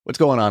What's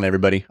going on,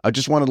 everybody? I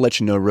just wanted to let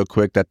you know real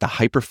quick that the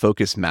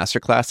Hyperfocus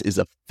Masterclass is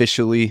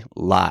officially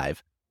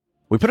live.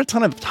 We put a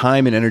ton of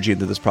time and energy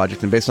into this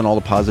project, and based on all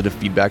the positive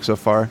feedback so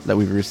far that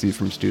we've received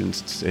from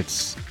students,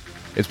 it's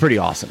pretty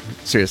awesome.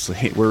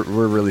 Seriously, we're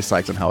really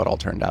psyched on how it all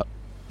turned out.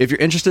 If you're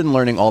interested in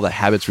learning all the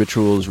habits,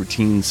 rituals,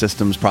 routines,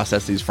 systems,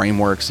 processes,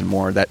 frameworks, and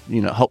more that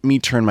help me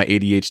turn my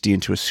ADHD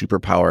into a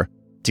superpower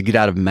to get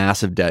out of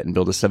massive debt and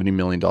build a $70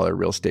 million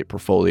real estate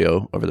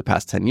portfolio over the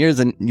past 10 years,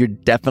 then you're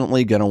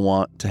definitely going to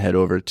want to head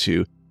over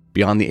to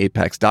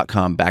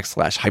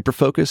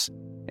beyondtheapex.com/hyperfocus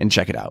and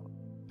check it out.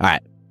 All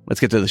right, let's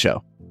get to the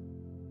show.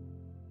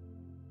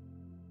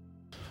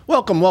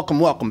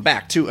 Welcome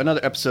back to another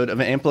episode of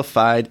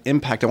Amplified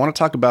Impact. I want to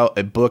talk about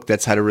a book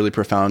that's had a really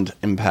profound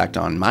impact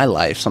on my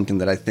life, something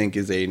that I think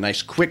is a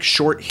nice, quick,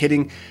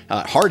 short-hitting,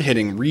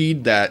 hard-hitting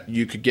read that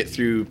you could get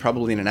through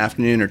probably in an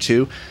afternoon or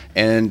two.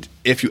 And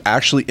if you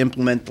actually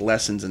implement the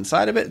lessons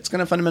inside of it, it's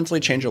going to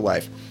fundamentally change your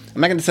life. I'm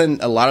not going to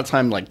spend a lot of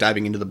time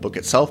diving into the book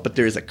itself, but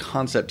there is a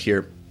concept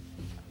here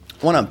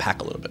I want to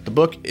unpack a little bit. The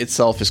book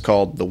itself is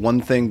called The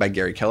One Thing by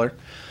Gary Keller.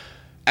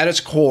 At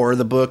its core,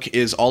 the book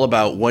is all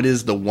about what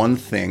is the one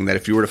thing that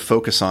if you were to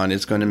focus on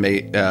is going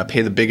to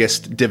pay the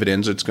biggest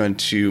dividends, it's going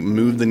to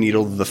move the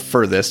needle the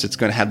furthest, it's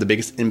going to have the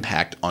biggest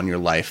impact on your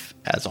life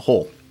as a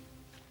whole.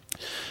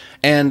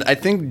 And I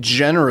think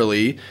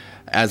generally,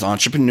 as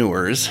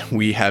entrepreneurs,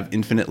 we have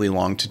infinitely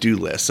long to-do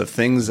lists of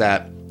things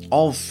that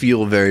all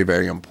feel very,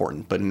 very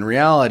important. But in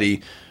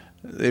reality,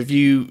 if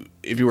you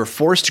were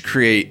forced to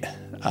create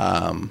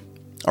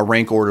a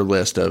rank order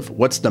list of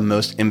what's the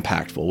most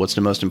impactful, what's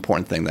the most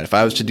important thing, that if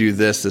I was to do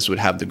this would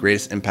have the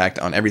greatest impact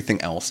on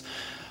everything else,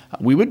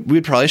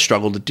 we'd probably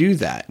struggle to do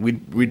that.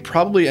 We'd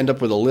probably end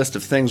up with a list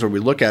of things where we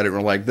look at it and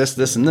we're like, this,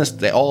 and this,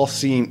 they all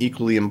seem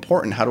equally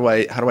important. How do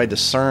I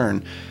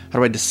discern? How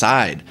do I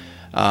decide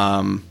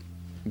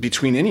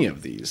between any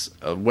of these?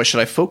 What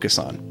should I focus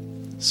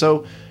on?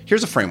 So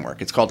here's a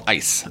framework. It's called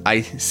ICE,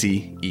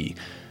 I-C-E.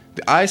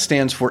 The I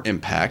stands for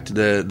impact,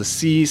 the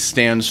C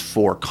stands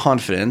for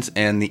confidence,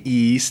 and the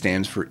E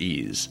stands for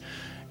ease.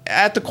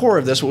 At the core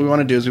of this, what we want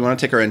to do is we want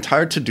to take our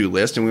entire to-do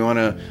list and we want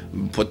to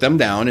put them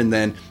down and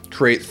then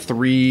create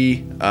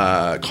three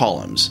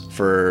columns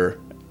for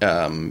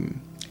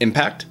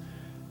impact,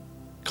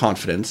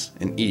 confidence,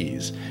 and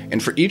ease.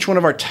 And for each one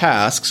of our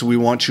tasks, we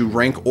want to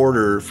rank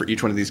order for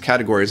each one of these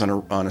categories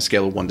on a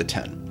scale of 1 to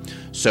 10.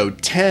 So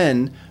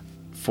 10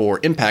 for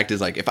impact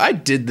is like, if I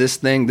did this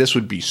thing, this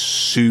would be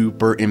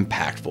super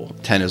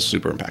impactful. 10 is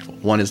super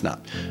impactful. 1 is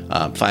not.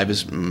 5 is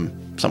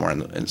somewhere in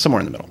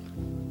the middle.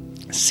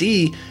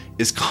 C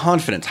is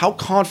confidence. How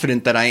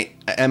confident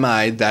am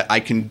I that I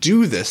can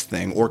do this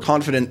thing, or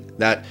confident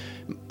that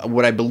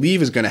what I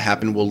believe is going to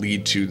happen will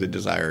lead to the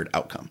desired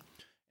outcome.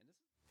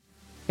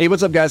 Hey,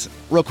 what's up, guys?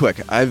 Real quick,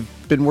 I've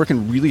been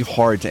working really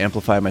hard to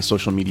amplify my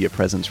social media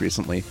presence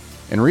recently,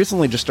 and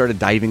recently just started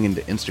diving into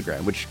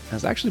Instagram, which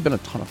has actually been a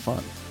ton of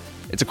fun.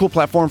 It's a cool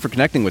platform for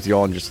connecting with you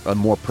all in just a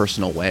more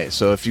personal way.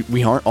 So if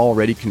we aren't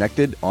already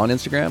connected on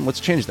Instagram, let's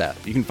change that.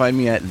 You can find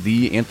me at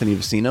the Anthony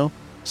Vicino.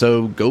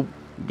 So go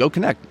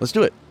connect. Let's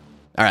do it.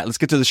 All right, let's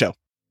get to the show.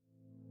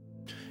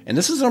 And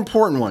this is an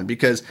important one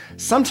because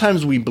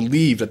sometimes we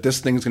believe that this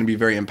thing is going to be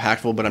very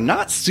impactful, but I'm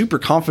not super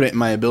confident in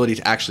my ability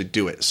to actually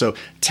do it. So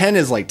 10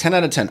 is like 10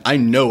 out of 10. I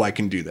know I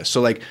can do this. So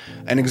like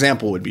an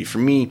example would be, for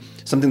me,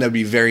 something that would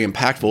be very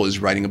impactful is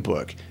writing a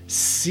book.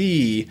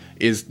 C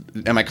is,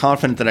 am I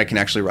confident that I can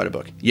actually write a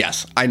book?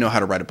 Yes, I know how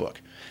to write a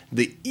book.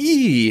 The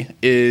E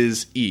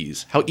is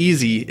ease. How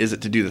easy is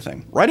it to do the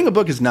thing? Writing a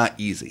book is not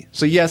easy.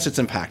 So yes, it's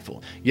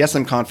impactful. Yes,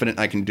 I'm confident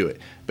I can do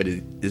it. But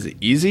is it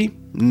easy?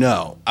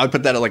 No. I would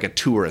put that at like a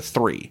 2 or a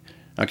 3.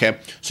 Okay?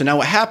 So now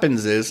what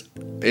happens is,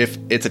 if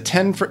it's a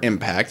 10 for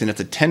impact and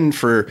it's a 10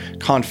 for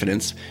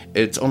confidence,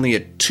 it's only a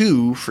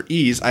 2 for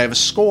ease, I have a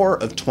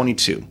score of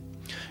 22.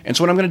 And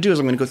so what I'm going to do is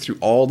I'm going to go through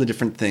all the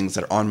different things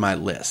that are on my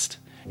list.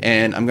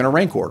 And I'm going to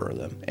rank order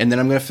them. And then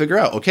I'm going to figure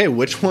out, okay,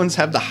 which ones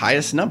have the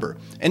highest number?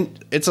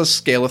 And it's a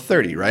scale of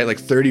 30, right? Like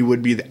 30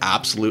 would be the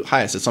absolute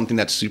highest. It's something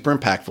that's super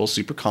impactful,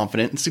 super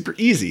confident, and super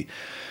easy.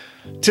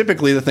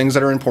 Typically, the things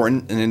that are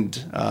important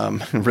and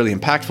really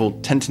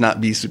impactful tend to not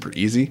be super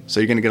easy.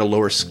 So you're going to get a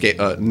lower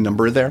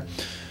number there.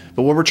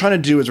 But what we're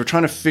trying to do is we're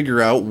trying to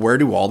figure out, where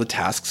do all the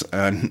tasks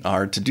on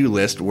our to-do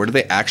list, where do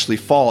they actually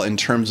fall in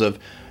terms of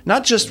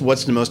not just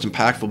what's the most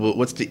impactful, but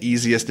what's the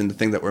easiest and the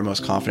thing that we're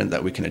most confident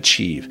that we can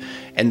achieve.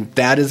 And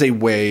that is a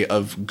way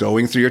of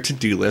going through your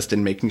to-do list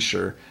and making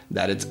sure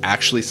that it's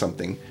actually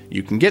something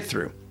you can get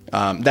through.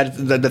 That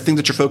the things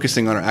that you're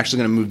focusing on are actually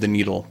going to move the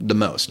needle the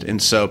most.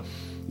 And so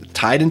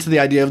tied into the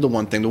idea of the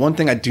one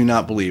thing I do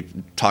not believe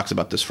talks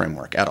about this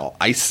framework at all.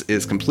 ICE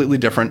is completely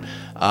different,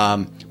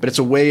 but it's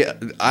a way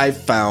I've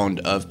found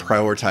of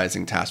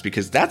prioritizing tasks,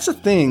 because that's a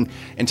thing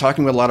in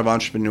talking with a lot of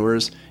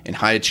entrepreneurs and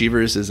high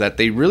achievers, is that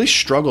they really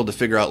struggle to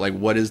figure out like,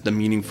 what is the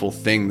meaningful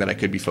thing that I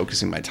could be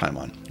focusing my time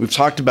on. We've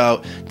talked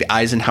about the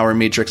Eisenhower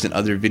matrix in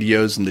other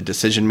videos, and the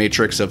decision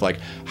matrix of like,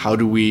 how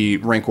do we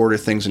rank order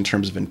things in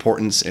terms of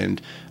importance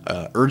and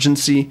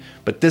urgency.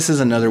 But this is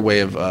another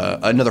way of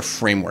another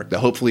framework that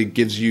hopefully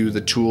gives you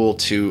the tool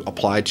to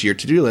apply to your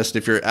to-do list.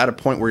 If you're at a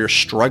point where you're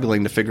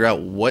struggling to figure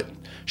out what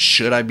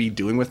should I be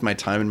doing with my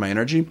time and my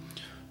energy,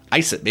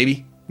 ice it,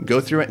 baby. Go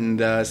through it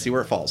and see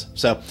where it falls.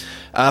 So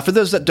for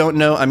those that don't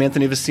know, I'm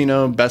Anthony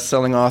Vicino,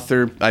 best-selling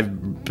author.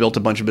 I've built a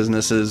bunch of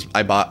businesses.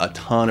 I bought a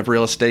ton of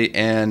real estate.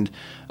 And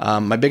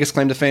my biggest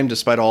claim to fame,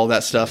 despite all of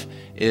that stuff,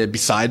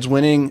 besides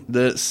winning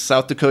the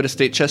South Dakota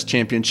State Chess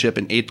Championship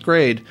in 8th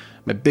grade,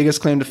 my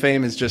biggest claim to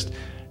fame is just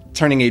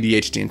turning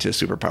ADHD into a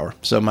superpower.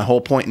 So my whole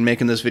point in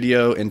making this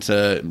video,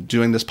 into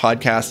doing this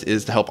podcast,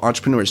 is to help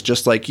entrepreneurs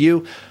just like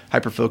you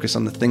hyper-focus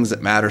on the things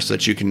that matter so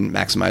that you can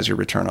maximize your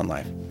return on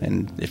life.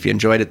 And if you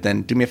enjoyed it,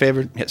 then do me a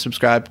favor, hit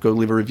subscribe, go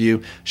leave a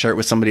review, share it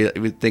with somebody that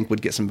you would think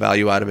would get some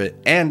value out of it.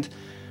 And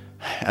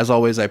as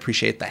always, I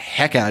appreciate the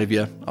heck out of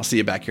you. I'll see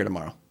you back here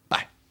tomorrow.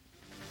 Bye.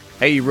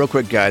 Hey, real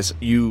quick, guys,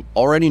 you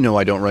already know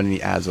I don't run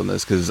any ads on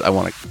this because I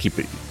want to keep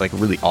it like a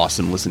really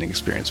awesome listening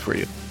experience for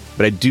you.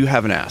 But I do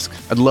have an ask.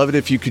 I'd love it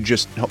if you could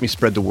just help me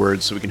spread the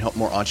word so we can help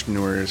more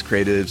entrepreneurs,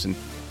 creatives, and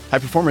high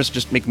performers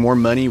just make more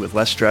money with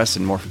less stress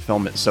and more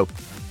fulfillment. So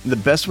the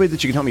best way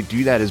that you can help me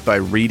do that is by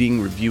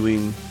reading,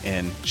 reviewing,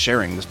 and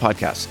sharing this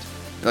podcast.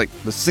 Like,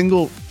 the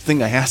single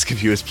thing I ask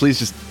of you is please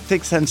just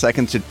take 10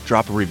 seconds to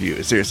drop a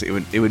review. Seriously,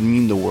 it would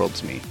mean the world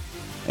to me.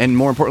 And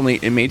more importantly,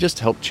 it may just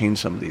help change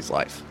somebody's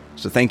life.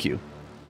 So thank you.